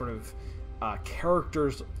about sort of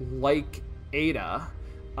characters like Ada,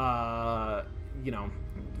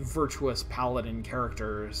 virtuous paladin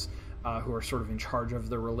characters who are sort of in charge of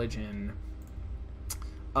the religion,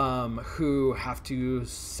 who have to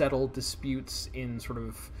settle disputes in sort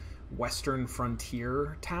of Western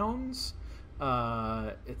frontier towns.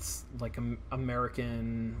 It's like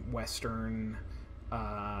American Western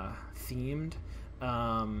themed.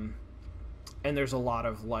 And there's a lot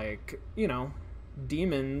of, like,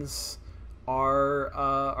 demons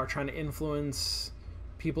are trying to influence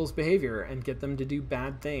people's behavior and get them to do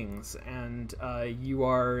bad things, and you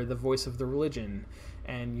are the voice of the religion,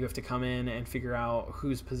 and you have to come in and figure out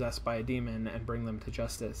who's possessed by a demon and bring them to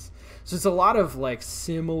justice. So it's a lot of, like,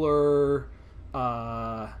 similar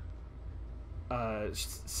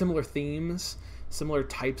themes, similar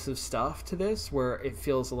types of stuff to this, where it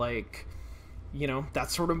feels like,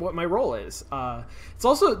 that's sort of what my role is. It's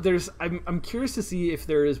also, I'm curious to see if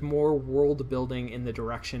there is more world building in the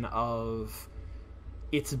direction of,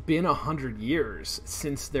 it's been 100 years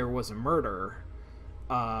since there was a murder.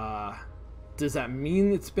 Does that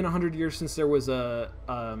mean it's been 100 years since there was a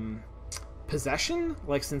possession?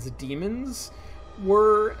 Like, since demons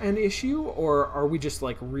were an issue? Or are we just,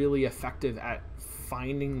 like, really effective at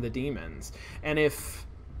finding the demons? And if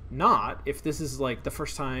not, if this is, like, the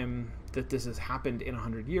first time that this has happened in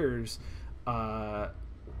 100 years,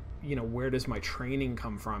 where does my training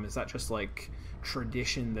come from? Is that just, like,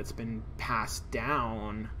 tradition that's been passed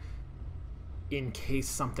down in case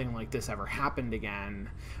something like this ever happened again.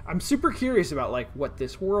 I'm super curious about like what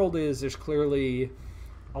this world is. There's clearly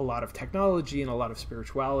a lot of technology and a lot of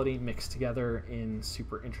spirituality mixed together in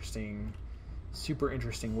super interesting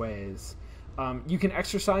ways. You can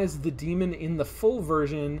exercise the demon in the full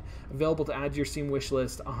version, available to add to your Steam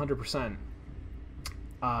wishlist 100%.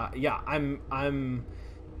 Yeah, I'm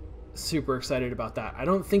super excited about that. I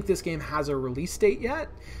don't think this game has a release date yet.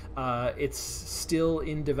 It's still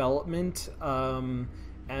in development, and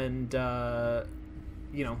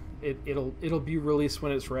you know, it'll be released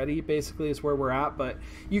when it's ready, basically, is where we're at. But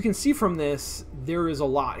you can see from this there is a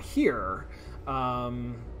lot here.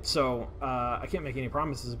 So I can't make any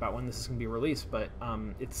promises about when this is going to be released, but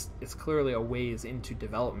it's clearly a ways into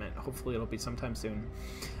development. Hopefully it'll be sometime soon.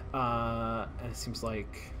 And it seems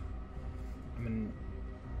like, I mean,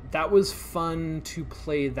 that was fun to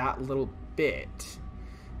play that little bit,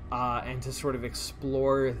 and to sort of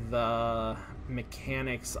explore the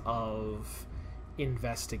mechanics of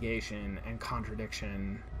investigation and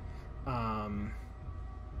contradiction. I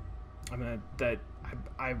mean, that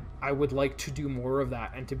I would like to do more of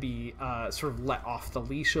that, and to be sort of let off the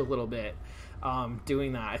leash a little bit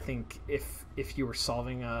doing that. I think if you were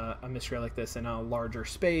solving a mystery like this in a larger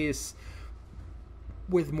space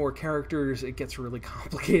with more characters, it gets really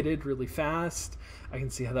complicated really fast. I can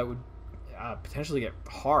see how that would potentially get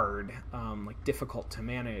hard, like difficult to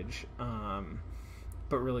manage,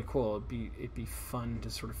 but really cool. It'd be fun to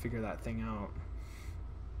sort of figure that thing out.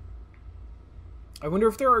 I wonder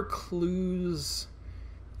if there are clues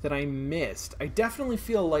that I missed. I definitely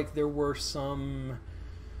feel like there were some...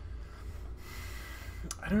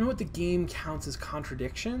 I don't know what the game counts as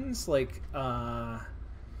contradictions. Like, well,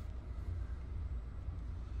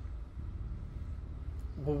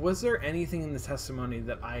 was there anything in the testimony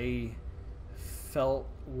that I felt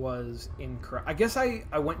was incorrect? I guess I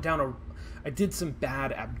went down I did some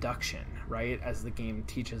bad abduction, right? As the game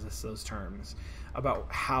teaches us those terms about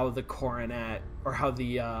how the coronet, or how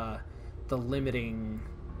the limiting,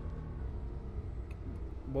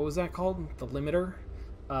 what was that called? The limiter?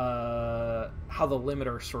 How the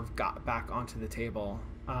limiter sort of got back onto the table.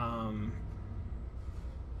 I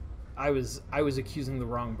was accusing the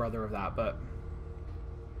wrong brother of that, but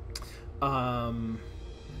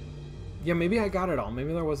yeah, maybe I got it all.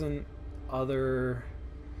 Maybe there wasn't other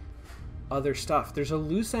stuff. There's a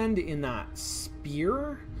loose end in that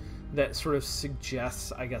spear that sort of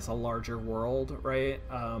suggests, I guess, a larger world, right?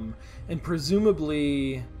 And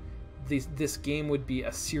presumably this game would be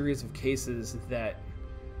a series of cases that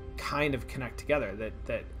kind of connect together,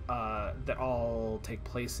 that all take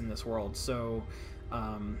place in this world. So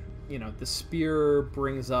you know, the spear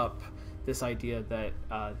brings up this idea that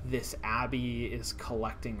this abbey is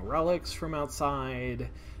collecting relics from outside.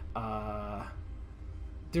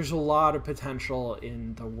 There's a lot of potential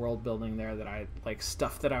in the world building there that I like,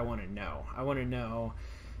 stuff that I want to know. I want to know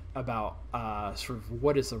about sort of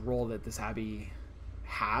what is the role that this abbey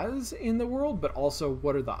has in the world, but also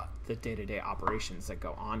what are the day-to-day operations that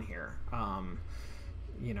go on here.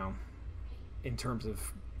 You know, in terms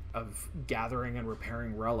of gathering and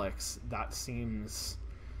repairing relics, that seems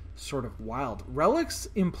sort of wild. Relics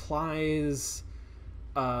implies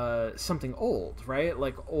something old, right?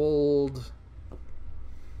 Like old.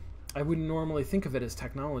 I wouldn't normally think of it as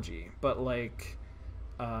technology, but like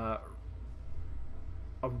a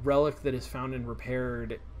relic that is found and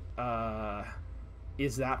repaired,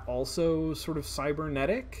 is that also sort of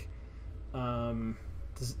cybernetic?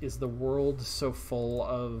 Is the world so full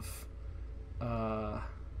of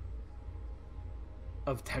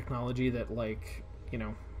technology that, like, you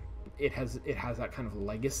know, it has that kind of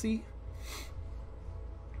legacy?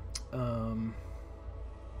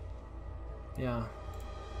 Yeah.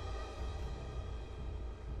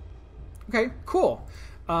 Okay, cool.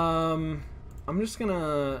 I'm just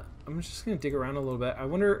gonna dig around a little bit. I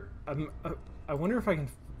wonder if I can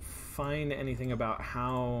find anything about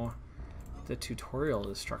how the tutorial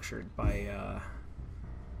is structured by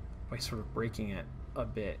sort of breaking it a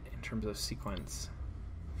bit in terms of sequence.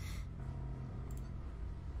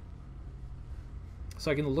 So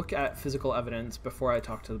I can look at physical evidence before I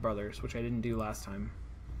talk to the brothers, which I didn't do last time.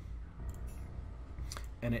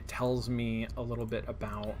 And it tells me a little bit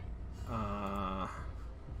about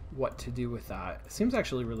what to do with that. It seems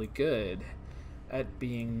actually really good at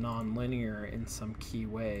being non-linear in some key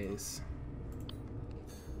ways,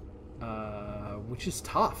 which is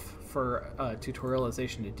tough for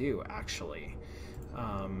tutorialization to do, actually.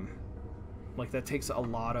 Like, that takes a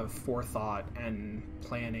lot of forethought and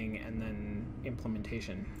planning and then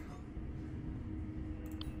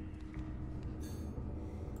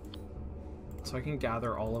so I can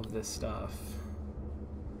gather all of this stuff.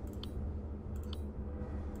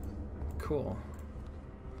 Cool.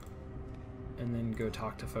 And then go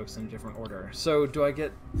talk to folks in a different order. So do I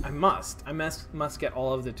get... I must get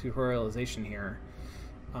all of the tutorialization here.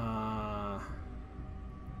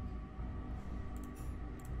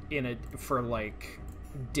 For like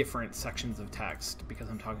different sections of text, because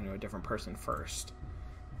I'm talking to a different person first.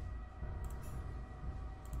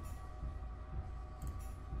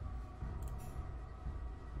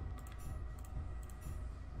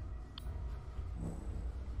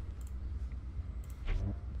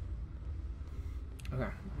 Okay,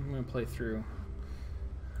 I'm gonna play through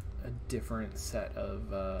a different set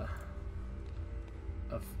of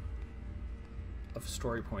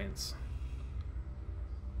story points.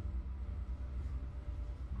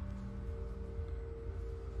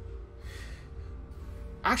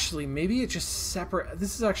 Actually, maybe it's just separate.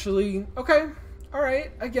 This is actually okay. All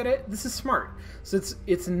right, I get it. This is smart. So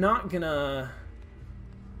it's not gonna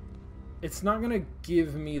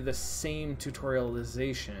give me the same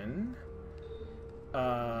tutorialization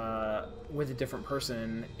with a different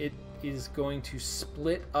person. It is going to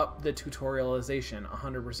split up the tutorialization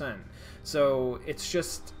 100%. So it's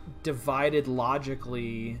just divided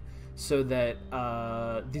logically so that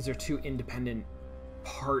these are two independent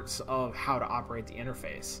parts of how to operate the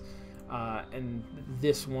interface. And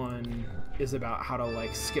this one is about how to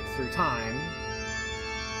like skip through time.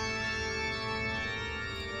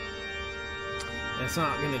 And it's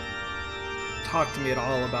not going to talk to me at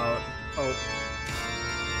all about, oh,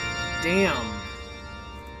 damn.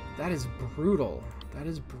 That is brutal. That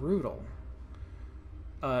is brutal.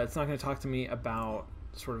 It's not going to talk to me about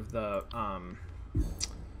sort of the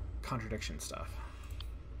contradiction stuff.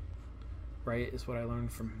 Right, is what I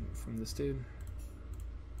learned from this dude.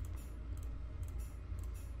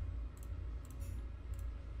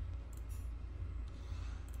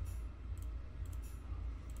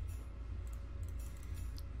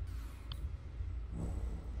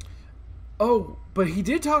 Oh, but he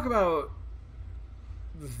did talk about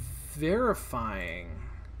verifying,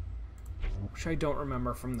 which I don't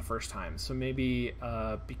remember from the first time. So maybe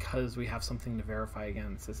because we have something to verify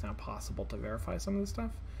against, it's now possible to verify some of this stuff.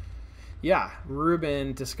 Yeah,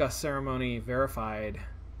 Ruben discussed ceremony verified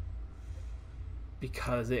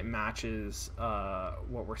because it matches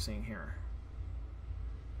what we're seeing here.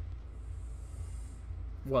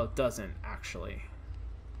 Well, it doesn't actually.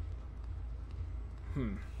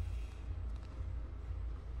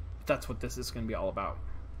 That's what this is going to be all about.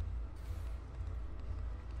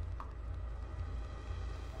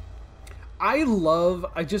 I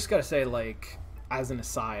just gotta say, like, as an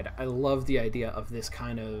aside, I love the idea of this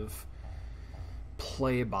kind of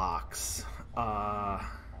play box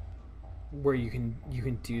where you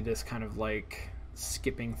can do this kind of like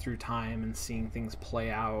skipping through time and seeing things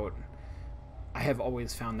play out. I have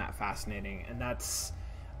always found that fascinating, and that's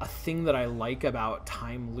a thing that I like about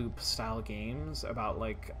time loop style games, about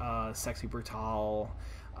like Sexy Brutal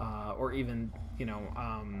or even, you know,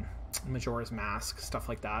 Majora's Mask, stuff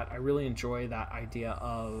like that. I really enjoy that idea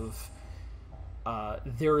of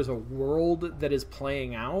there is a world that is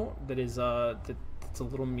playing out that is it's a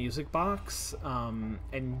little music box,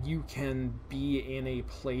 and you can be in a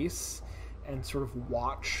place and sort of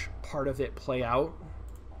watch part of it play out.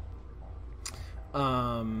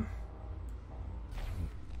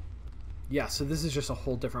 Yeah, so this is just a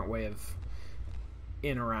whole different way of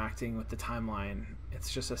interacting with the timeline. It's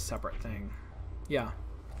just a separate thing. Yeah,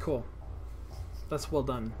 cool. That's well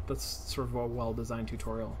done. That's sort of a well-designed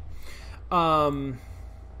tutorial.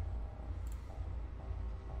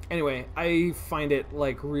 Anyway, I find it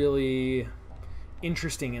like really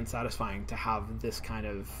interesting and satisfying to have this kind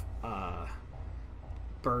of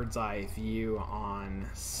bird's eye view on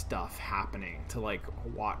stuff happening, to like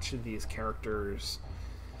watch these characters,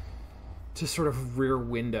 to sort of rear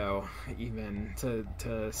window even, to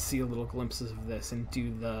see little glimpses of this and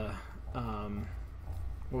do the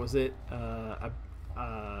what was it,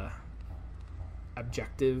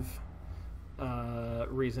 objective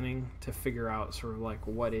reasoning to figure out sort of like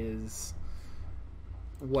what is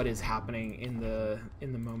happening in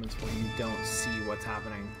the moments where you don't see what's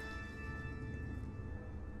happening.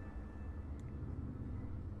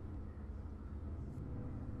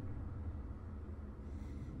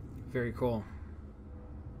 Very cool.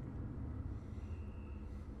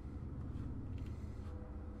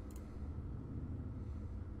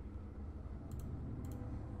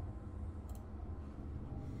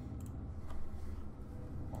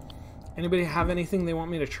 Anybody have anything they want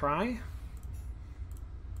me to try?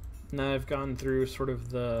 Now I've gone through sort of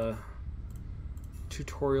the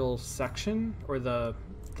tutorial section, or the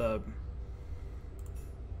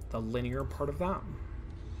linear part of that.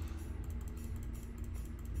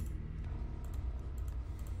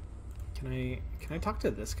 Can I talk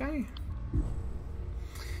to this guy?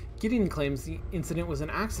 Gideon claims the incident was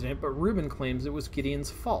an accident, but Ruben claims it was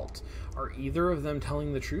Gideon's fault. Are either of them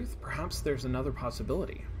telling the truth? Perhaps there's another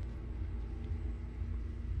possibility.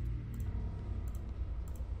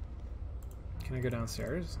 Can I go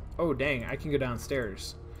downstairs? Oh, dang, I can go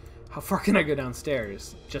downstairs. How far can I go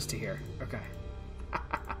downstairs? Just to here. Okay.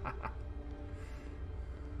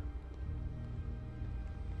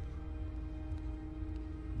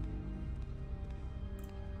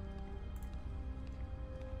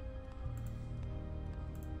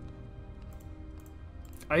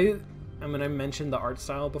 I mean, I mentioned the art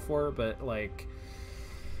style before, but, like,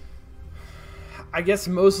 I guess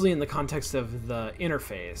mostly in the context of the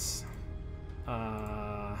interface.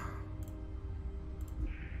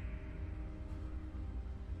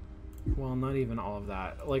 Well, not even all of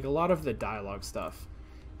that. Like, a lot of the dialogue stuff,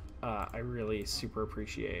 I really super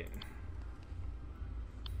appreciate.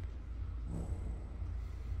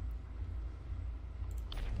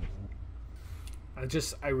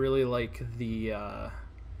 I really like the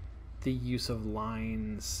use of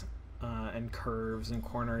lines and curves and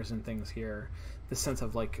corners and things here. The sense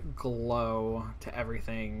of like glow to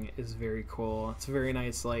everything is very cool. It's very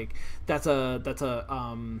nice. Like that's a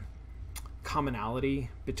commonality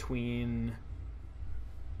between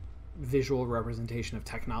visual representation of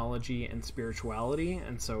technology and spirituality,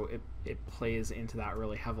 and so it plays into that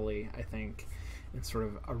really heavily, I think, in sort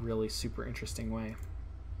of a really super interesting way.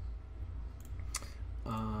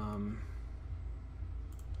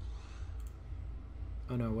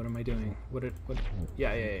 Oh no, what am I doing? What?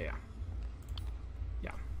 Yeah.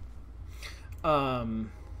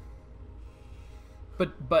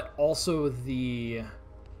 But also the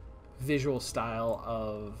visual style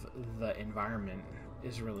of the environment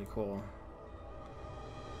is really cool.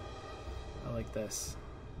 I like this.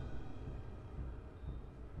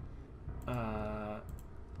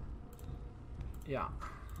 Yeah,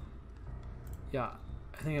 I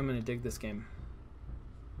think I'm gonna dig this game.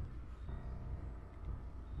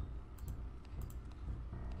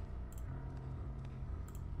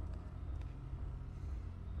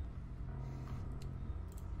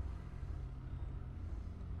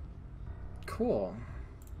 Cool.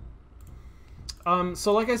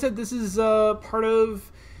 So like I said, this is part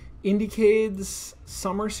of IndieCade's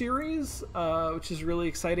summer series, which is really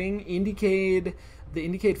exciting. The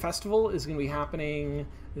IndieCade Festival is going to be happening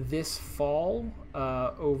this fall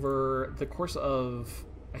over the course of,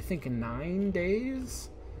 I think, 9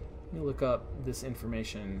 days. Let me look up this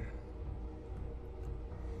information.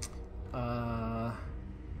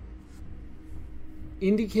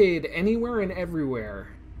 IndieCade Anywhere and Everywhere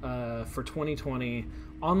for 2020.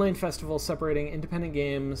 Online festival separating independent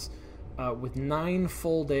games with 9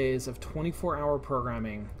 full days of 24-hour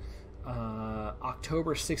programming.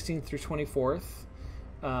 October 16th through 24th.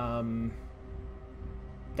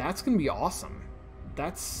 That's going to be awesome.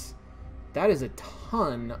 That is a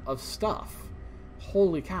ton of stuff.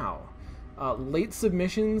 Holy cow. Late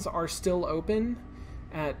submissions are still open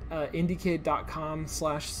at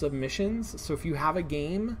IndieCade.com/submissions. So if you have a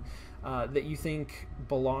game that you think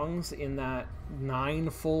belongs in that 9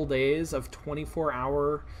 full days of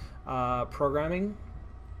 24-hour programming,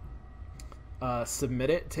 submit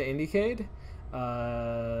it to IndieCade.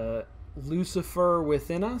 Lucifer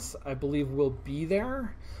Within Us, I believe, will be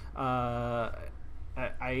there. I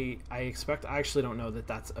expect, I actually don't know that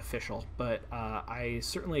that's official, but I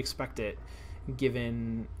certainly expect it,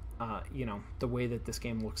 given you know, the way that this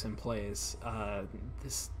game looks and plays.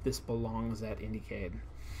 This belongs at IndieCade.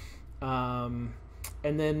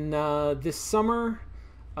 And then this summer,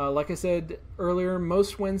 like I said earlier,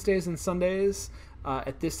 most Wednesdays and Sundays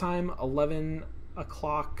at this time, 11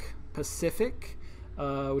 o'clock Pacific,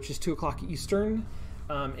 which is 2 o'clock Eastern,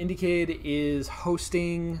 IndieCade is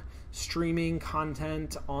hosting streaming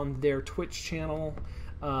content on their Twitch channel.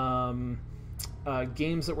 Games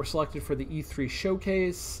that were selected for the E3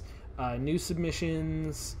 showcase, new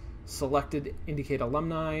submissions, selected IndieCade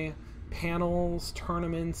alumni, panels,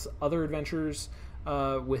 tournaments, other adventures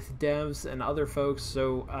with devs and other folks.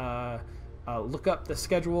 So look up the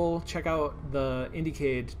schedule, check out the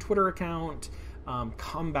IndieCade Twitter account,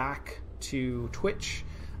 come back to Twitch,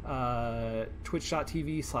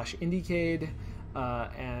 twitch.tv/IndieCade,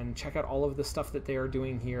 and check out all of the stuff that they are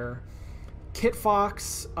doing here.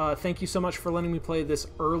 Kitfox, thank you so much for letting me play this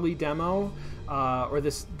early demo, or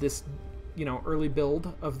this you know, early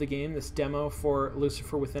build of the game, this demo for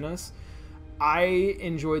Lucifer Within Us. I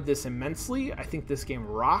enjoyed this immensely. I think this game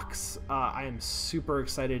rocks. I am super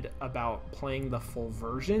excited about playing the full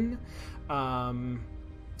version.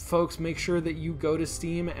 Folks, make sure that you go to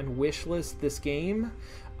Steam and wishlist this game,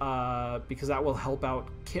 because that will help out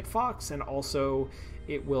Kitfox, and also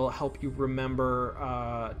it will help you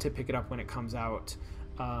remember to pick it up when it comes out,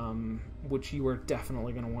 which you are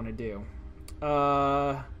definitely going to want to do.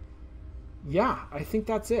 Yeah, I think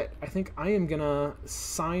that's it. I think I am going to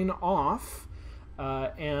sign off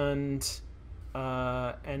and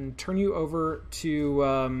turn you over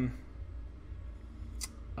to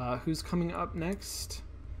who's coming up next.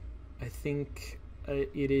 I think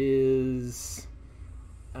it is...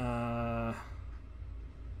 I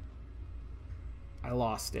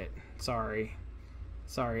lost it. Sorry,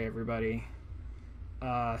 everybody.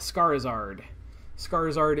 Skarizard.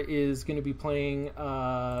 Skarizard is going to be playing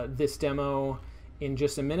this demo in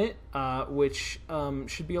just a minute, which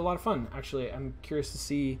should be a lot of fun. Actually, I'm curious to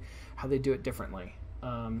see how they do it differently.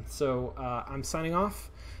 So I'm signing off.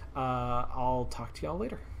 I'll talk to y'all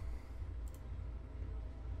later.